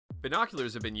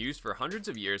Binoculars have been used for hundreds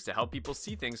of years to help people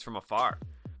see things from afar.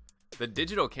 The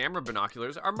digital camera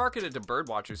binoculars are marketed to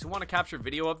birdwatchers who want to capture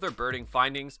video of their birding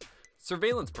findings,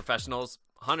 surveillance professionals,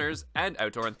 hunters, and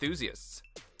outdoor enthusiasts.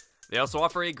 They also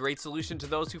offer a great solution to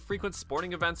those who frequent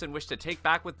sporting events and wish to take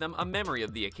back with them a memory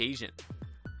of the occasion.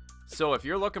 So if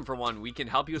you're looking for one, we can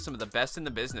help you with some of the best in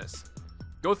the business.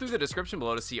 Go through the description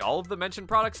below to see all of the mentioned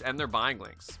products and their buying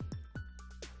links.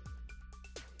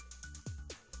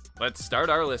 Let's start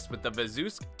our list with the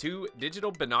Vazussk 2 Digital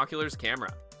Binoculars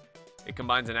camera. It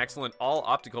combines an excellent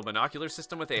all-optical binocular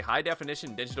system with a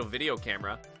high-definition digital video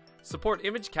camera, support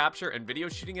image capture and video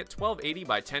shooting at 1280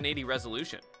 by 1080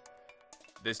 resolution.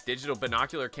 This digital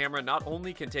binocular camera not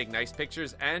only can take nice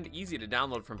pictures and easy to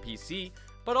download from PC,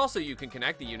 but also you can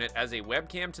connect the unit as a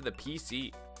webcam to the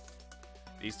PC.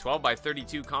 These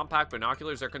 12x32 compact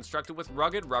binoculars are constructed with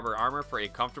rugged rubber armor for a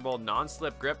comfortable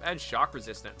non-slip grip and shock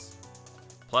resistance.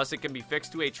 Plus, it can be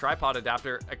fixed to a tripod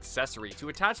adapter accessory to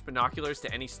attach binoculars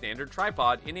to any standard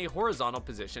tripod in a horizontal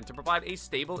position to provide a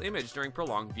stable image during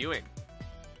prolonged viewing.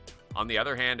 On the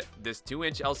other hand, this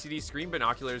 2-inch LCD screen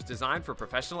binocular is designed for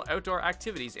professional outdoor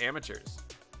activities amateurs.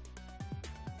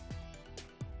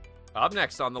 Up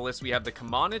next on the list, we have the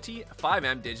Camonity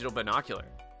 5M digital binocular.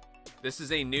 This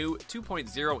is a new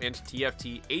 2.0-inch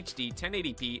TFT HD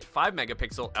 1080p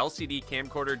 5-megapixel LCD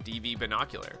camcorder DV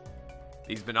binocular.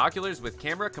 These binoculars with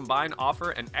camera combined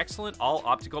offer an excellent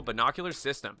all-optical binocular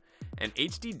system and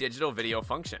HD digital video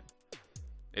function.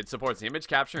 It supports image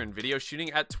capture and video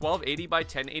shooting at 1280 by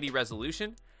 1080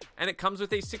 resolution, and it comes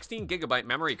with a 16GB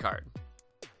memory card.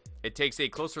 It takes a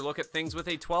closer look at things with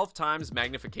a 12x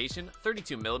magnification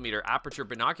 32mm aperture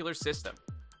binocular system.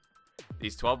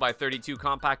 These 12x32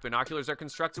 compact binoculars are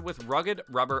constructed with rugged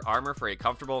rubber armor for a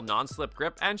comfortable non-slip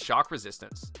grip and shock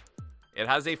resistance. It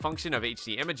has a function of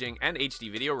HD imaging and HD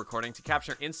video recording to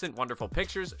capture instant wonderful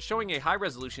pictures showing a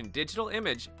high-resolution digital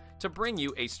image to bring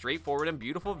you a straightforward and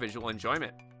beautiful visual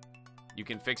enjoyment. You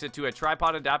can fix it to a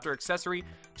tripod adapter accessory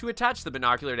to attach the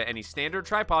binocular to any standard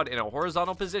tripod in a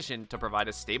horizontal position to provide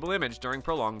a stable image during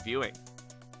prolonged viewing.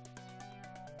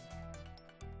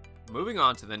 Moving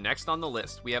on to the next on the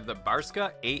list, we have the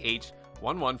Barska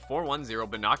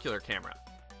AH11410 binocular camera.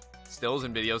 Stills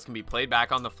and videos can be played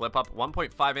back on the flip-up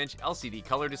 1.5-inch LCD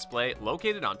color display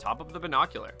located on top of the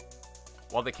binocular.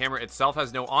 While the camera itself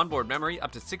has no onboard memory,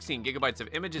 up to 16GB of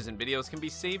images and videos can be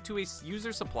saved to a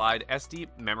user-supplied SD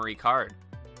memory card.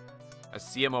 A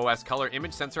CMOS color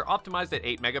image sensor optimized at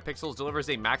 8 megapixels delivers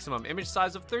a maximum image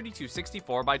size of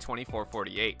 3264 by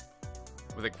 2448.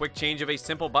 With a quick change of a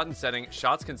simple button setting,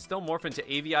 shots can still morph into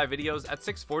AVI videos at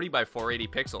 640 by 480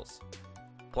 pixels.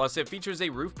 Plus, it features a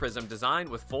roof prism designed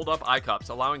with fold-up eye cups,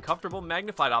 allowing comfortable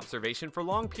magnified observation for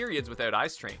long periods without eye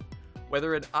strain,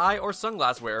 whether an eye or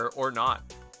sunglass wearer or not.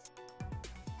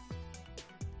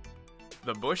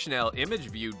 The Bushnell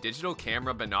ImageView digital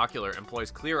camera binocular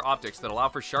employs clear optics that allow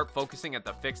for sharp focusing at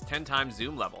the fixed 10x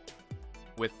zoom level.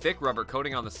 With thick rubber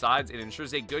coating on the sides, it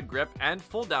ensures a good grip and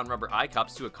fold-down rubber eye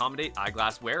cups to accommodate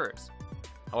eyeglass wearers.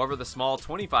 However, the small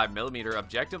 25mm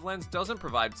objective lens doesn't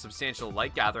provide substantial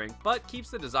light gathering, but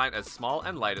keeps the design as small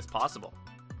and light as possible.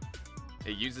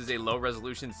 It uses a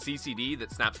low-resolution CCD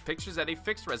that snaps pictures at a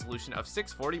fixed resolution of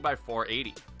 640 by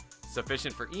 480,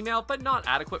 sufficient for email but not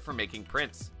adequate for making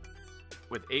prints.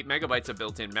 With 8 MB of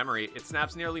built-in memory, it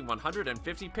snaps nearly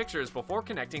 150 pictures before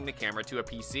connecting the camera to a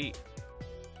PC.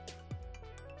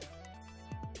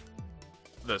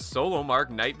 The SOLOMARK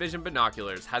night vision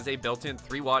binoculars has a built-in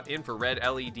 3-watt infrared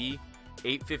LED,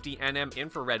 850nm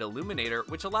infrared illuminator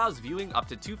which allows viewing up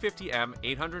to 250m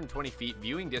 820 feet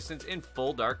viewing distance in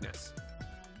full darkness.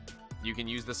 You can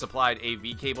use the supplied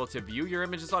AV cable to view your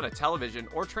images on a television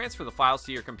or transfer the files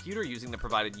to your computer using the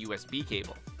provided USB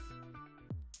cable.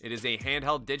 It is a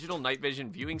handheld digital night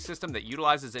vision viewing system that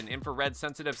utilizes an infrared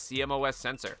sensitive CMOS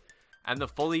sensor, and the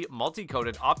fully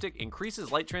multi-coated optic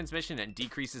increases light transmission and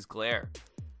decreases glare.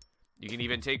 You can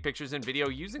even take pictures and video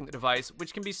using the device,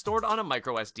 which can be stored on a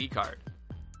micro SD card.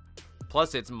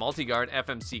 Plus, its multi-guard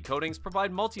FMC coatings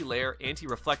provide multi-layer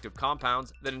anti-reflective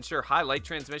compounds that ensure high light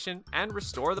transmission and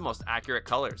restore the most accurate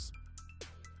colors.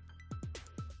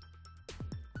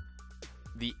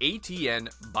 The ATN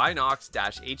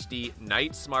BinoX-HD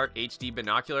Night Smart HD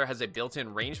binocular has a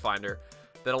built-in rangefinder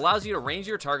that allows you to range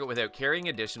your target without carrying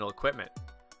additional equipment.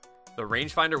 The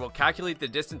rangefinder will calculate the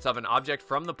distance of an object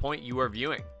from the point you are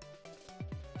viewing.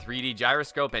 3D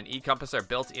gyroscope and e-compass are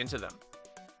built into them.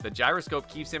 The gyroscope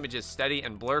keeps images steady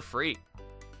and blur-free.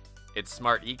 Its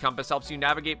smart e-compass helps you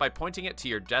navigate by pointing it to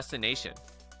your destination.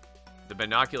 The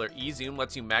binocular e-zoom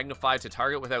lets you magnify to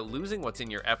target without losing what's in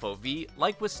your FOV,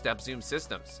 like with step zoom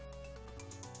systems.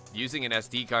 Using an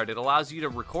SD card, it allows you to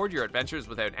record your adventures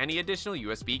without any additional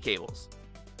USB cables.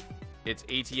 Its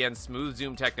ATN smooth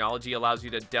zoom technology allows you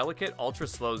to delicate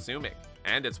ultra-slow zooming,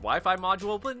 and its Wi-Fi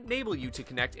module will enable you to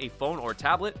connect a phone or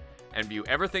tablet and view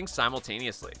everything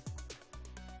simultaneously.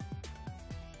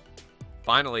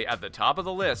 Finally, at the top of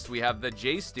the list, we have the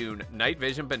JStoon Night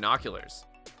Vision Binoculars.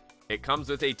 It comes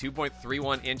with a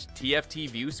 2.31-inch TFT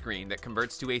view screen that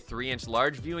converts to a 3-inch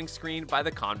large viewing screen by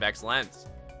the convex lens.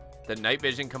 The night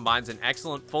vision combines an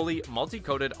excellent fully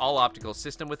multi-coded all-optical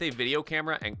system with a video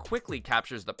camera and quickly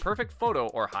captures the perfect photo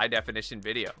or high-definition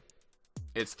video.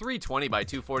 Its 320 by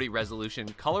 240 resolution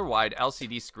color-wide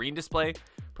LCD screen display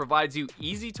provides you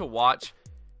easy to watch,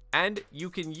 and you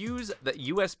can use the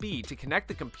USB to connect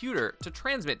the computer to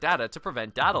transmit data to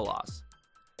prevent data loss.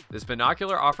 This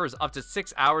binocular offers up to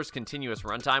 6 hours continuous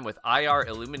runtime with IR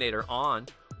illuminator on,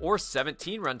 or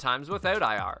 17 runtimes without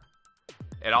IR.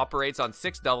 It operates on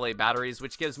 6 AA batteries,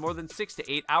 which gives more than 6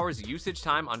 to 8 hours usage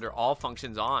time under all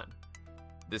functions on.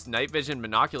 This night vision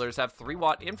binoculars have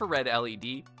 3-watt infrared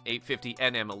LED, 850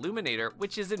 nm illuminator,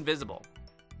 which is invisible.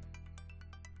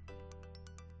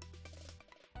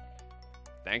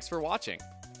 Thanks for watching.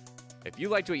 If you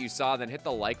liked what you saw, then hit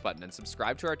the like button and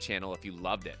subscribe to our channel if you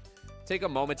loved it. Take a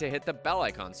moment to hit the bell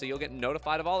icon so you'll get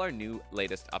notified of all our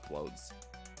latest uploads.